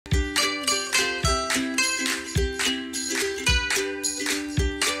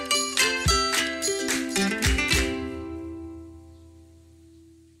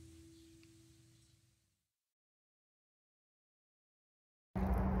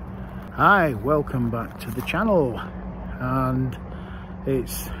Hi, welcome back to the channel, and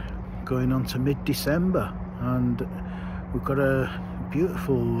it's going on to mid-December and we've got a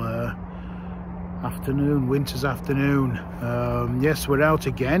beautiful afternoon, winter's afternoon. Yes, we're out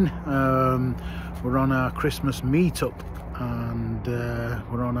again. We're on our Christmas meetup and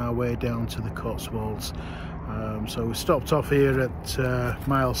we're on our way down to the Cotswolds. So we stopped off here at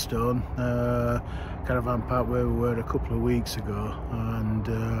Milestone caravan park where we were a couple of weeks ago,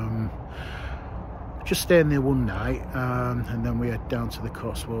 and just staying there one night, and then we head down to the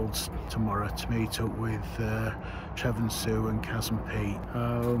Cotswolds tomorrow to meet up with Trev and Sue and Kaz and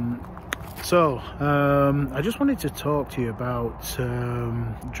Pete. So I just wanted to talk to you about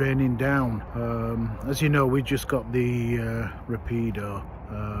draining down. As you know, we just got the Rapido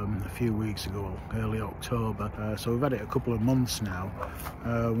a few weeks ago, early October, so we've had it a couple of months now.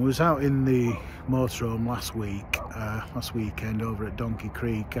 We was out in the motorhome last weekend over at Donkey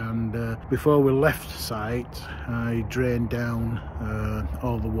Creek, and before we left site I drained down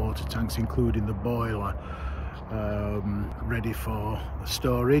all the water tanks, including the boiler, ready for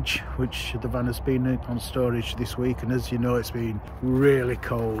storage, which the van has been on storage this week. And as you know, it's been really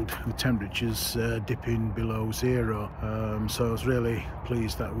cold with temperatures dipping below zero, so I was really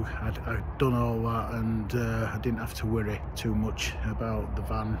pleased that I'd done all that, and I didn't have to worry too much about the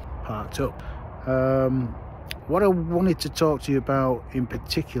van parked up. What I wanted to talk to you about in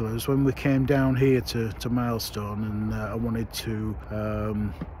particular is when we came down here to Milestone, and I wanted to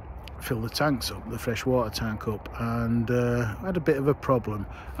fill the tanks up, the fresh water tank up, and I had a bit of a problem,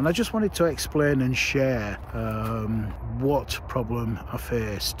 and I just wanted to explain and share what problem I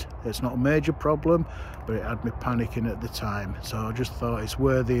faced. It's not a major problem, but it had me panicking at the time, so I just thought it's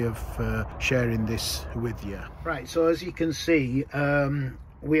worthy of sharing this with you. Right, so as you can see,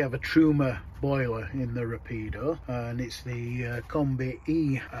 we have a Truma boiler in the Rapido, and it's the Combi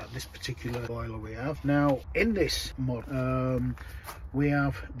E, this particular boiler we have. Now in this mod we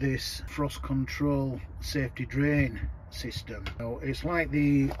have this frost control safety drain system. Now it's like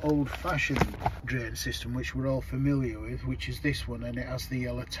the old-fashioned drain system which we're all familiar with, which is this one, and it has the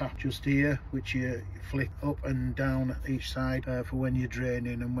yellow tap just here which you flip up and down each side for when you're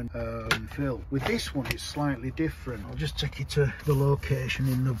draining and when fill. With this one it's slightly different. I'll just take you to the location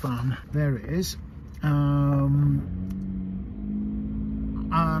in the van. There it is. And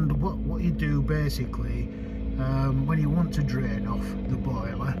what you do basically, when you want to drain off the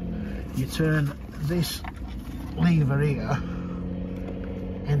boiler, you turn this lever here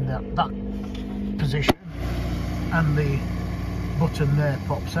in that position, and the button there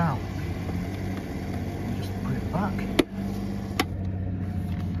pops out. Just put it back.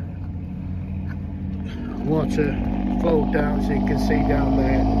 Water flowed down, so you can see down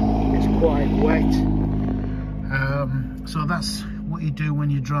there it's quite wet. So that's what you do when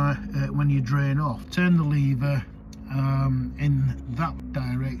you drain off. Turn the lever in that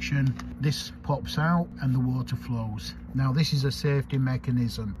direction, this pops out and the water flows. Now this is a safety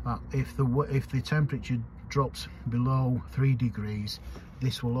mechanism that if the temperature drops below 3 degrees,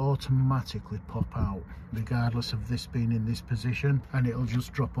 this will automatically pop out regardless of this being in this position, and it'll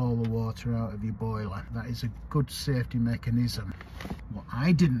just drop all the water out of your boiler. That is a good safety mechanism. What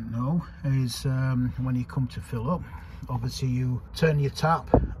I didn't know is when you come to fill up, obviously you turn your tap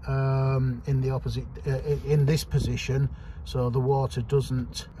in the opposite in this position, so the water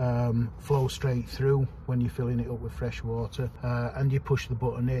doesn't flow straight through when you're filling it up with fresh water, and you push the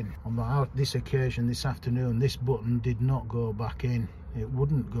button in. On this occasion, this afternoon, this button did not go back in. It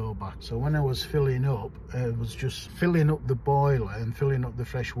wouldn't go back. So when I was filling up, it was just filling up the boiler and filling up the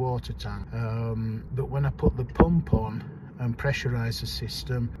fresh water tank, but when I put the pump on and pressurized the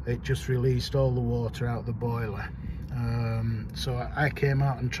system, it just released all the water out the boiler. So I came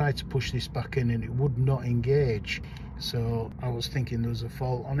out and tried to push this back in, and it would not engage. So I was thinking there was a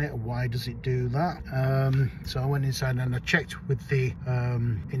fault on it. Why does it do that? So I went inside and I checked with the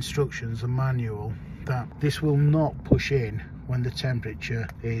instructions, the manual, that this will not push in when the temperature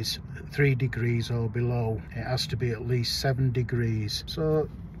is 3 degrees or below. It has to be at least 7 degrees. So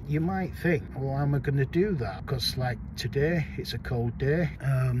you might think, well, how am I going to do that? Because like today, it's a cold day,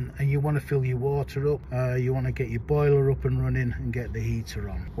 and you want to fill your water up, you want to get your boiler up and running and get the heater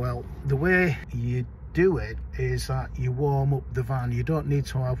on. Well, the way you do it is that you warm up the van. You don't need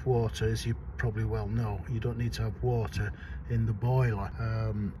to have water, as you probably well know. You don't need to have water in the boiler.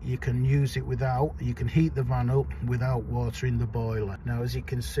 You can use it without. You can heat the van up without water in the boiler. Now, as you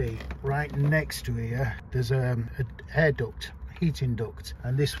can see, right next to here, there's an air duct, heating duct,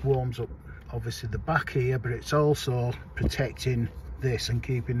 and this warms up obviously the back here, but it's also protecting this and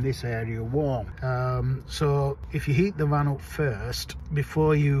keeping this area warm. So if you heat the van up first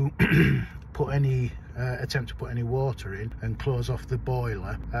before you put any attempt to put any water in and close off the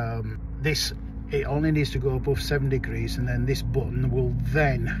boiler, it only needs to go above 7 degrees, and then this button will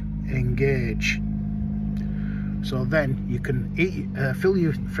then engage. So then you can fill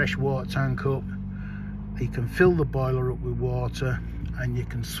your fresh water tank up, you can fill the boiler up with water, and you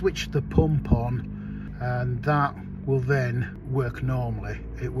can switch the pump on, and that will then work normally.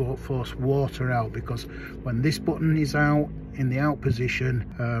 It won't force water out, because when this button is out in the out position,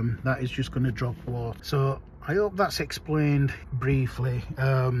 that is just going to drop water. So I hope that's explained briefly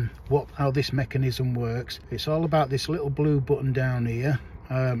how this mechanism works. It's all about this little blue button down here,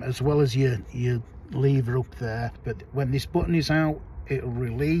 as well as your lever up there. But when this button is out, it'll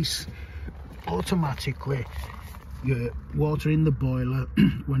release automatically your water in the boiler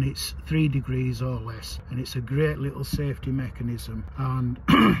when it's 3 degrees or less, and it's a great little safety mechanism. And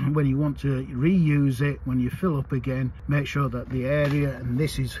when you want to reuse it, when you fill up again, make sure that the area, and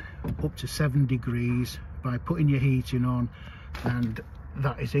this is up to 7 degrees by putting your heating on, and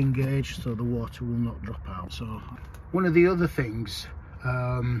that is engaged, so the water will not drop out. So one of the other things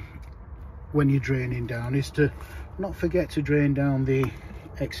when you're draining down is to not forget to drain down the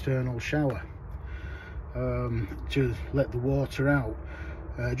external shower, to let the water out,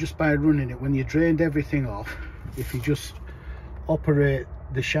 just by running it. When you drained everything off, if you just operate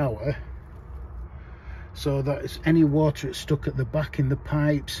the shower so that it's any water that's stuck at the back in the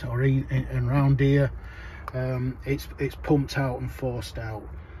pipes or around here, it's pumped out and forced out,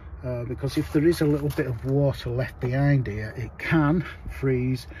 because if there is a little bit of water left behind here, it can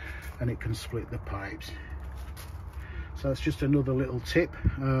freeze and it can split the pipes. So that's just another little tip.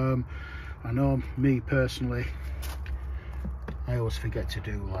 I know me personally, I always forget to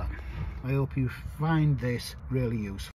do that. I hope you find this really useful.